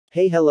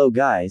Hey hello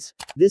guys,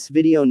 this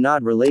video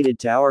not related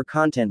to our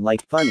content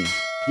like funny,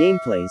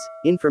 gameplays,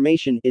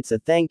 information, it's a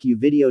thank you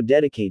video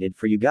dedicated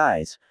for you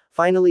guys.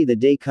 Finally the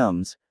day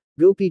comes.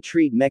 Gopi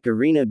treat Mech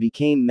Arena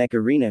became Mech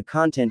Arena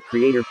content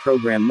creator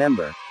program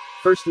member.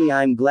 Firstly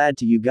I'm glad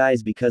to you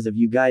guys because of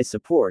you guys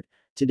support.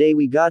 Today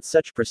we got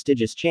such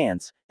prestigious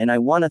chance, and I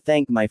wanna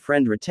thank my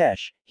friend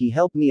Ritesh, he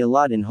helped me a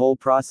lot in whole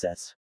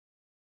process.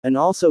 And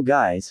also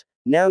guys,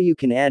 now you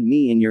can add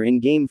me in your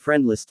in-game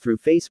friend list through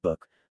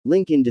Facebook.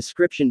 Link in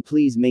description,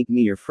 please make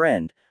me your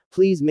friend.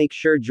 Please make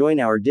sure join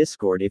our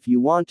Discord if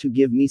you want to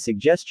give me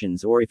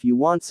suggestions or if you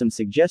want some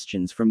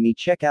suggestions from me,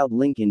 check out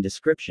link in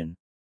description.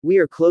 We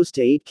are close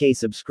to 8k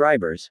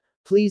subscribers.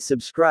 Please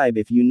subscribe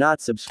if you not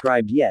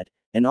subscribed yet,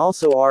 and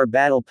also our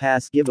battle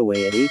pass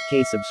giveaway at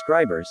 8k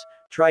subscribers.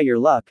 Try your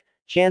luck,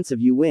 chance of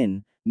you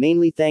win.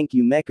 Mainly thank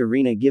you Mech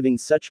Arena giving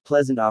such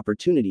pleasant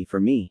opportunity for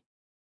me.